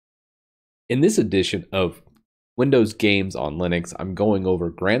In this edition of Windows Games on Linux, I'm going over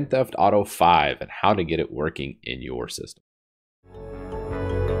Grand Theft Auto 5 and how to get it working in your system.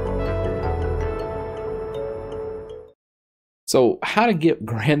 So, how to get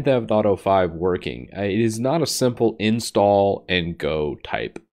Grand Theft Auto 5 working? It is not a simple install and go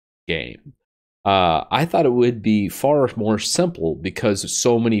type game. I thought it would be far more simple because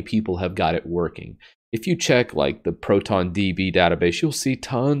so many people have got it working. If you check like the ProtonDB database, you'll see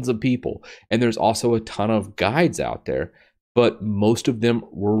tons of people, and there's also a ton of guides out there, but most of them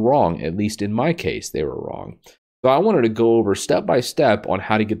were wrong. At least in my case, they were wrong. So I wanted to go over step by step on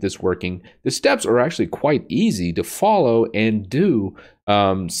how to get this working. The steps are actually quite easy to follow and do.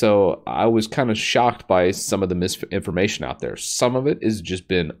 So I was kind of shocked by some of the misinformation out there. Some of it has just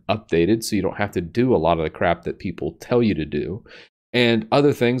been updated, so you don't have to do a lot of the crap that people tell you to do. And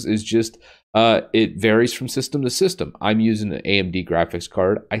other things is just it varies from system to system. I'm using an AMD graphics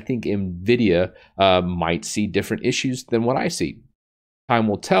card. I think NVIDIA might see different issues than what I see. Time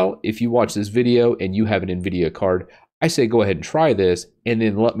will tell. If you watch this video and you have an NVIDIA card, I say go ahead and try this and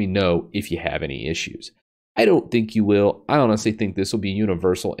then let me know if you have any issues. I don't think you will. I honestly think this will be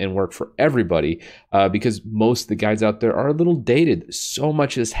universal and work for everybody because most of the guides out there are a little dated. So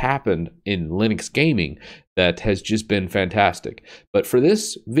much has happened in Linux gaming that has just been fantastic. But for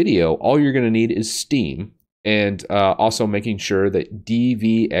this video, all you're going to need is Steam and also making sure that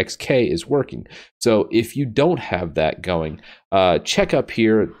DXVK is working. So if you don't have that going, check up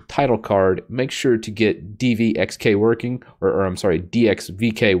here, title card, make sure to get DXVK working, or I'm sorry,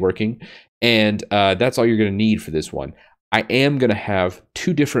 DXVK working. And that's all you're going to need for this one. I am going to have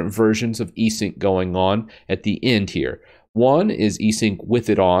two different versions of eSync going on at the end here. One is eSync with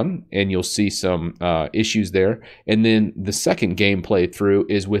it on, and you'll see some issues there. And then the second gameplay through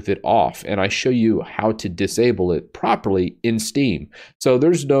is with it off, and I show you how to disable it properly in Steam. So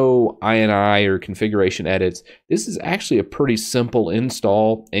there's no INI or configuration edits. This is actually a pretty simple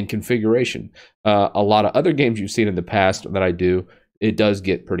install and configuration. A lot of other games you've seen in the past that I do, it does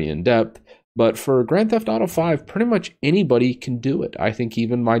get pretty in-depth. But for Grand Theft Auto 5, pretty much anybody can do it. I think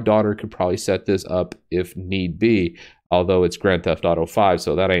even my daughter could probably set this up if need be, although it's Grand Theft Auto 5,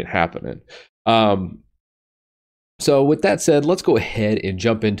 so that ain't happening. So with that said, let's go ahead and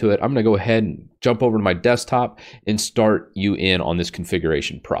jump into it. I'm going to go ahead and jump over to my desktop and start you in on this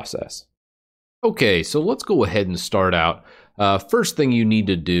configuration process. Okay, so let's go ahead and start out. First thing you need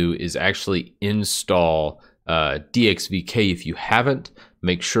to do is actually install DXVK if you haven't.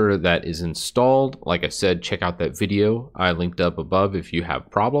 Make sure that is installed. Like I said, check out that video I linked up above if you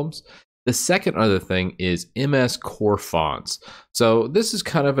have problems. The second other thing is ms-corefonts. So this is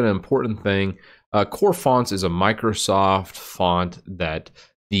kind of an important thing. Corefonts is a Microsoft font that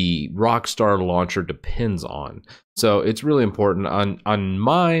the Rockstar launcher depends on. So it's really important. On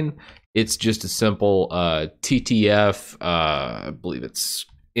mine, it's just a simple TTF, I believe it's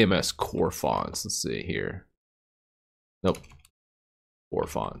ms-corefonts. Let's see here. Nope.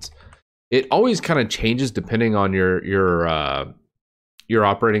 Fonts. It always kind of changes depending on your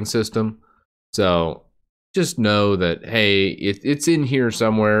operating system. So just know that, hey, it's in here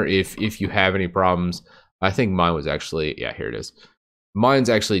somewhere if you have any problems. I think mine was actually, yeah, here it is. Mine's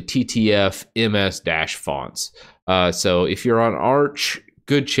actually ttf-ms-fonts. So if you're on Arch,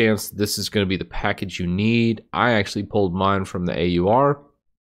 good chance this is going to be the package you need. I actually pulled mine from the AUR.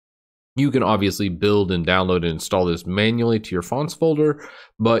 You can obviously build and download and install this manually to your fonts folder,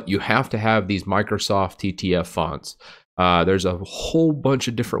 but you have to have these Microsoft TTF fonts. There's a whole bunch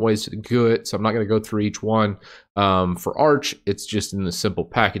of different ways to do it, so I'm not going to go through each one. For Arch, it's just in the simple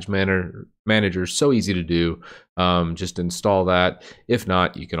package manager, so easy to do. Just install that. If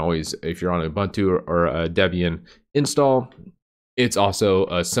not, you can always, if you're on Ubuntu or a Debian install, it's also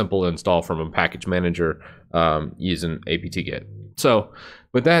a simple install from a package manager using apt-get. So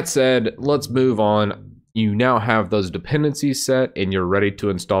with that said, let's move on. You now have those dependencies set and you're ready to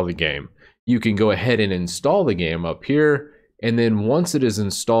install the game. You can go ahead and install the game up here, and then once it is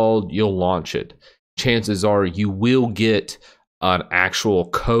installed, you'll launch it. Chances are you will get an actual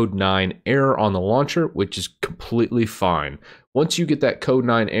code 9 error on the launcher, which is completely fine. Once you get that code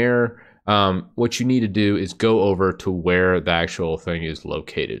 9 error, what you need to do is go over to where the actual thing is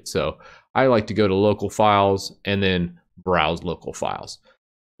located. So I like to go to local files and then browse local files.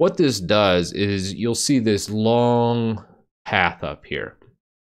 What this does is you'll see this long path up here.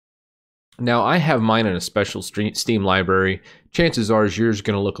 Now I have mine in a special Steam library. Chances are yours is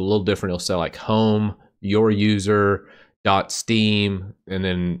going to look a little different. It'll say like home, your user, .steam, and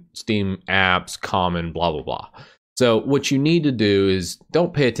then Steam apps, common, blah, blah, blah. So what you need to do is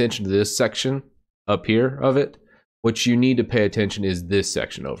don't pay attention to this section up here of it. What you need to pay attention is this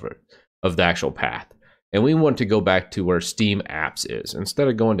section over it. of the actual path. And we want to go back to where steamapps is. Instead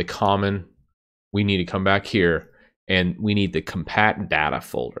of going to common, we need to come back here and we need the compatdata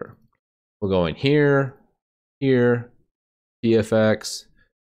folder. We'll go in here, here, TFX,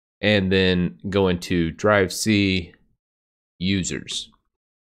 and then go into drive C users.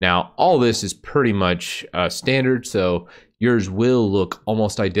 Now, all this is pretty much standard, so yours will look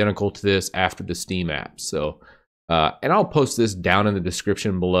almost identical to this after the Steam app. So, and I'll post this down in the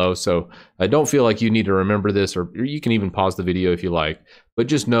description below, so don't feel like you need to remember this, or you can even pause the video if you like. But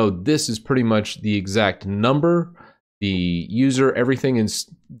just know this is pretty much the exact number, the user, everything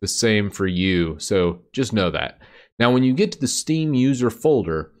is the same for you. So just know that. Now, when you get to the Steam user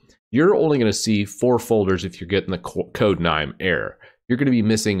folder, you're only going to see 4 folders if you're getting the code9 error. You're going to be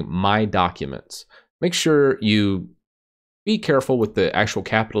missing My Documents. Make sure you be careful with the actual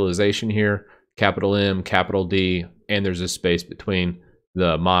capitalization here, capital M, capital D, and there's a space between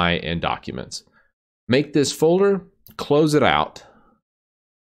the My and Documents. Make this folder, close it out,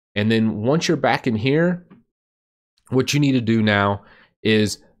 and then once you're back in here, what you need to do now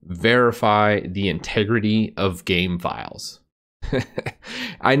is verify the integrity of game files.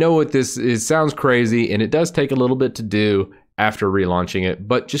 I know what this is, sounds crazy, and it does take a little bit to do after relaunching it,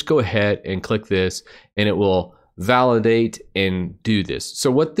 but just go ahead and click this and it will validate and do this. So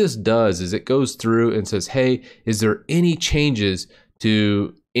what this does is it goes through and says, hey, is there any changes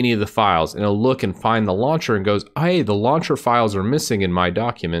to any of the files? And it'll look and find the launcher and goes, hey, the launcher files are missing in My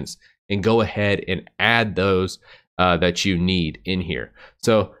Documents, and go ahead and add those that you need in here.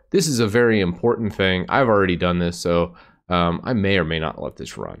 So this is a very important thing. I've already done this, so I may or may not let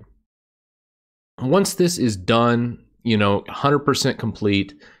this run. Once this is done, 100%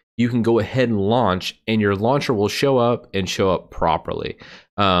 complete, you can go ahead and launch, and your launcher will show up and show up properly.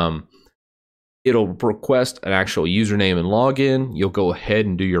 It'll request an actual username and login. You'll go ahead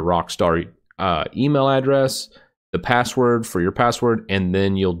and do your Rockstar email address, the password for your password, and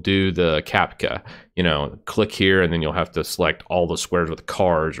then you'll do the CAPTCHA. Click here, and then you'll have to select all the squares with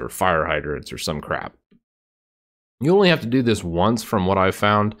cars or fire hydrants or some crap. You only have to do this once from what I've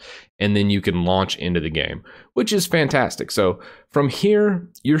found, and then you can launch into the game, which is fantastic. So from here,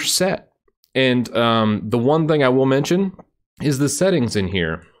 you're set. And the one thing I will mention is the settings in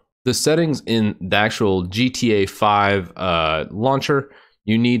here. The settings in the actual GTA 5 launcher,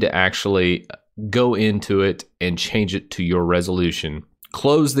 you need to actually go into it and change it to your resolution.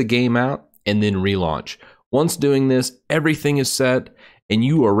 Close the game out and then relaunch. Once doing this, everything is set and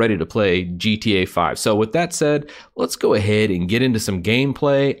you are ready to play GTA 5. So with that said, let's go ahead and get into some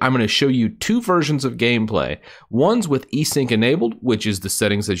gameplay. I'm going to show you 2 versions of gameplay. One's with eSync enabled, which is the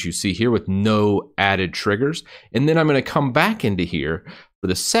settings as you see here with no added triggers. And then I'm going to come back into here for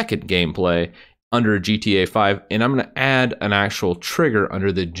the second gameplay under GTA 5, and I'm going to add an actual trigger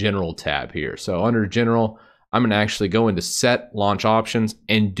under the General tab here. So under General, I'm going to actually go into Set Launch Options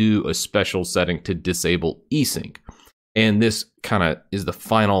and do a special setting to disable eSync. And this kind of is the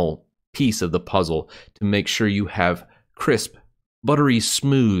final piece of the puzzle to make sure you have crisp, buttery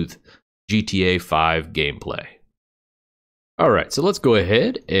smooth GTA 5 gameplay. All right, so let's go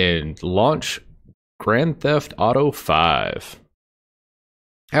ahead and launch Grand Theft Auto 5.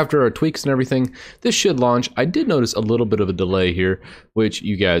 After our tweaks and everything, this should launch. I did notice a little bit of a delay here, which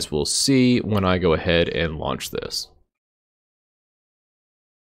you guys will see when I go ahead and launch this.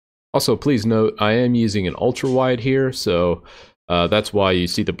 Also, please note, I am using an ultra wide here, so that's why you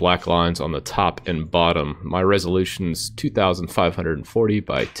see the black lines on the top and bottom. My resolution is 2540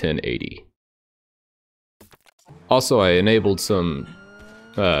 by 1080. Also, I enabled some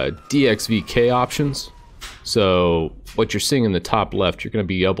DXVK options. So what you're seeing in the top left, you're going to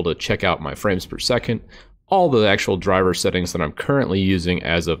be able to check out my frames per second, all the actual driver settings that I'm currently using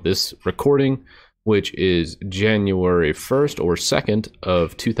as of this recording, which is January 1st or 2nd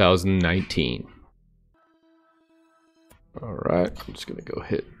of 2019. All right, I'm just going to go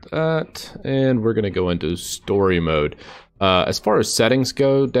hit that, and we're going to go into story mode. As far as settings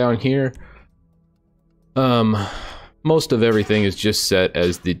go down here, most of everything is just set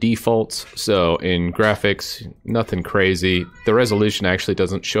as the defaults. So in graphics, nothing crazy. The resolution actually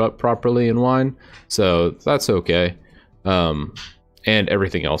doesn't show up properly in Wine, so that's okay. And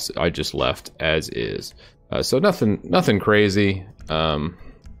everything else I just left as is. So nothing crazy.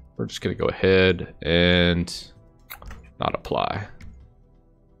 We're just gonna go ahead and not apply.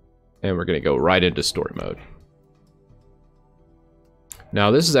 And we're gonna go right into story mode. Now,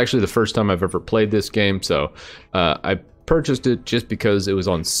 this is actually the first time I've ever played this game, so I purchased it just because it was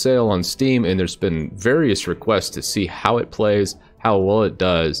on sale on Steam, and there's been various requests to see how it plays, how well it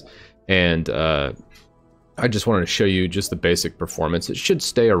does, and I just wanted to show you just the basic performance. It should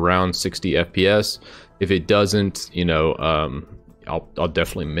stay around 60 FPS. If it doesn't, you know, I'll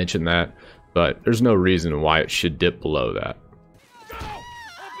definitely mention that, but there's no reason why it should dip below that. Go!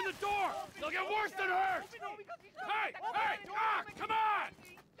 Open the door! They'll get worse than hurt! Hey! Hey! Ah! Come on!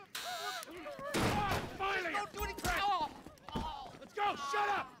 Ah, finally! Let's go! Shut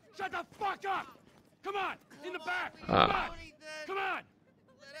up! Shut the fuck up! Come on! In the back! Come on! Come on!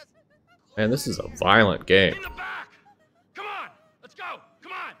 Man, this is a violent game. In the back! Come on! Let's go!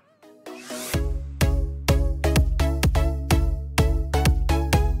 Come on!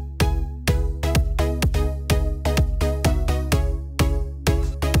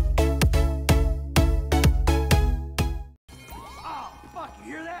 Oh, fuck!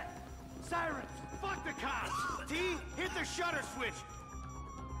 You hear that? Sirens! Fuck the cops! T, hit the shutter switch!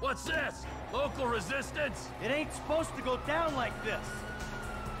 What's this? Local resistance? It ain't supposed to go down like this.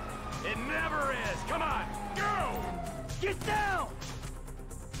 It never is! Come on! Go! Get down!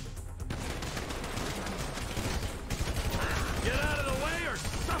 Get out of the way or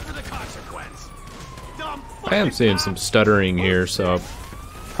suffer the consequence! Dumb I am seeing some stuttering here, so I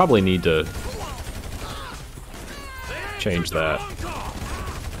probably need to change that.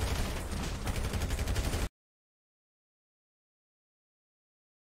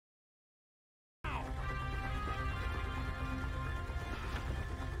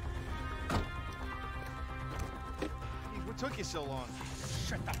 What took you so long?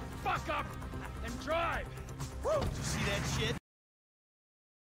 Shut the fuck up and drive! Woo! Did you see that shit?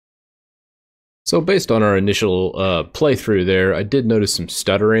 So based on our initial playthrough there, I did notice some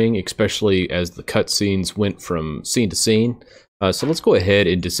stuttering, especially as the cutscenes went from scene to scene. So let's go ahead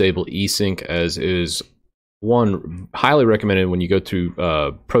and disable async, as is one highly recommended when you go through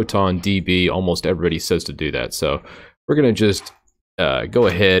Proton DB. Almost everybody says to do that. So we're going to just go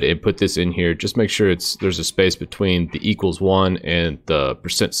ahead and put this in here. Just make sure there's a space between the =1 and the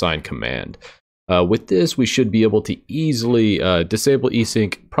 %sign command. With this, we should be able to easily disable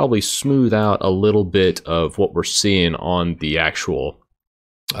async, probably smooth out a little bit of what we're seeing on the actual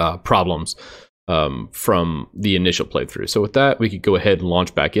problems from the initial playthrough. So with that, we could go ahead and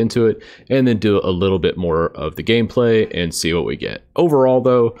launch back into it and then do a little bit more of the gameplay and see what we get. Overall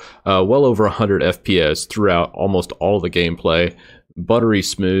though, well over 100 FPS throughout almost all the gameplay, buttery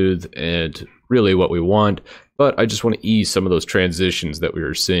smooth and really what we want, but I just want to ease some of those transitions that we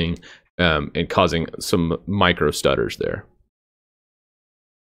were seeing and causing some micro stutters there.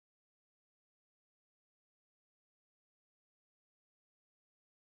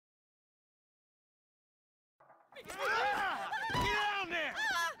 Get down there!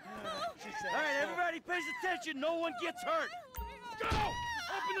 Alright, everybody pays attention, no one gets hurt! Go!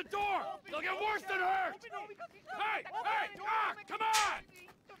 Open the door! They'll get worse than hurt! Hey! Hey! Ah! Come on!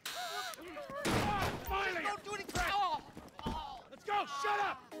 Ah, finally! Don't do anything! Let's go! Shut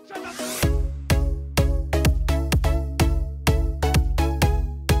up! Shut up!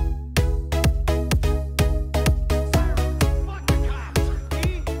 Fuck the cops! E,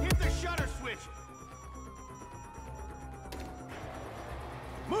 hit the shutter switch!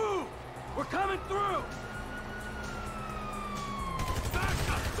 Move! We're coming through! Back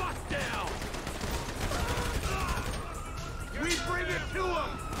the fuck down! We bring it to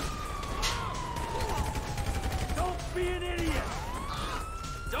them! Don't be an idiot!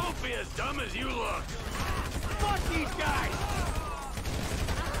 Don't be as dumb as you look! Fuck these guys!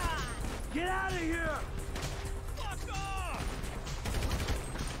 Get out of here! Fuck off!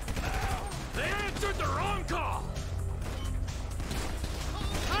 They answered the wrong call!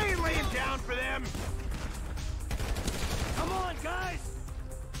 I ain't laying down for them! Come on, guys!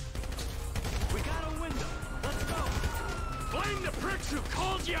 We got a window. Let's go! Blame the pricks who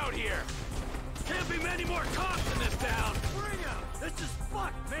called you out here! Can't be many more cops in this town! Bring 'em! This is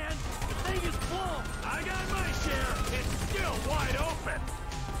fucked, man! The thing is blown! I got my share! It's still wide open!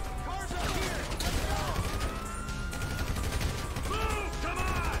 Cars up here! Let's go! Move! Come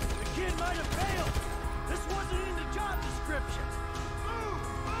on! The kid might have failed! This wasn't in the job description! Move!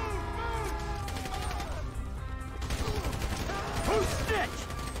 Move! Move! Who's snitched?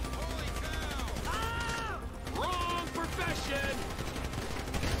 Holy cow! Ah! Wrong profession!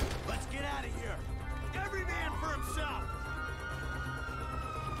 Let's get out of here! Every man for himself!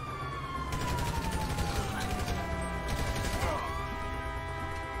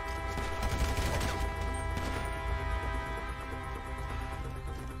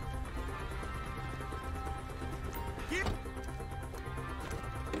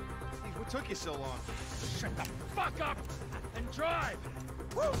 What took you so long? Shut the fuck up and drive!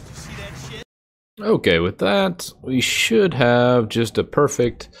 Woo! Did you see that shit? Okay, with that, we should have just a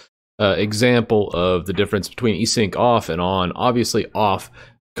perfect example of the difference between async off and on. Obviously off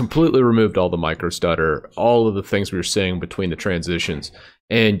completely removed all the micro stutter, all of the things we were seeing between the transitions,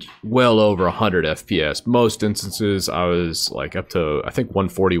 and well over 100 FPS. Most instances I was like up to, I think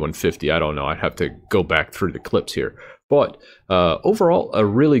 140, 150, I don't know, I'd have to go back through the clips here. But overall, a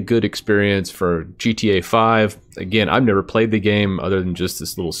really good experience for GTA 5. Again, I've never played the game other than just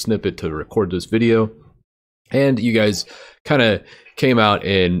this little snippet to record this video. And you guys kind of came out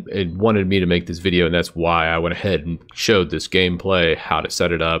and wanted me to make this video, and that's why I went ahead and showed this gameplay, how to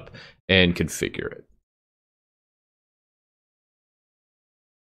set it up and configure it.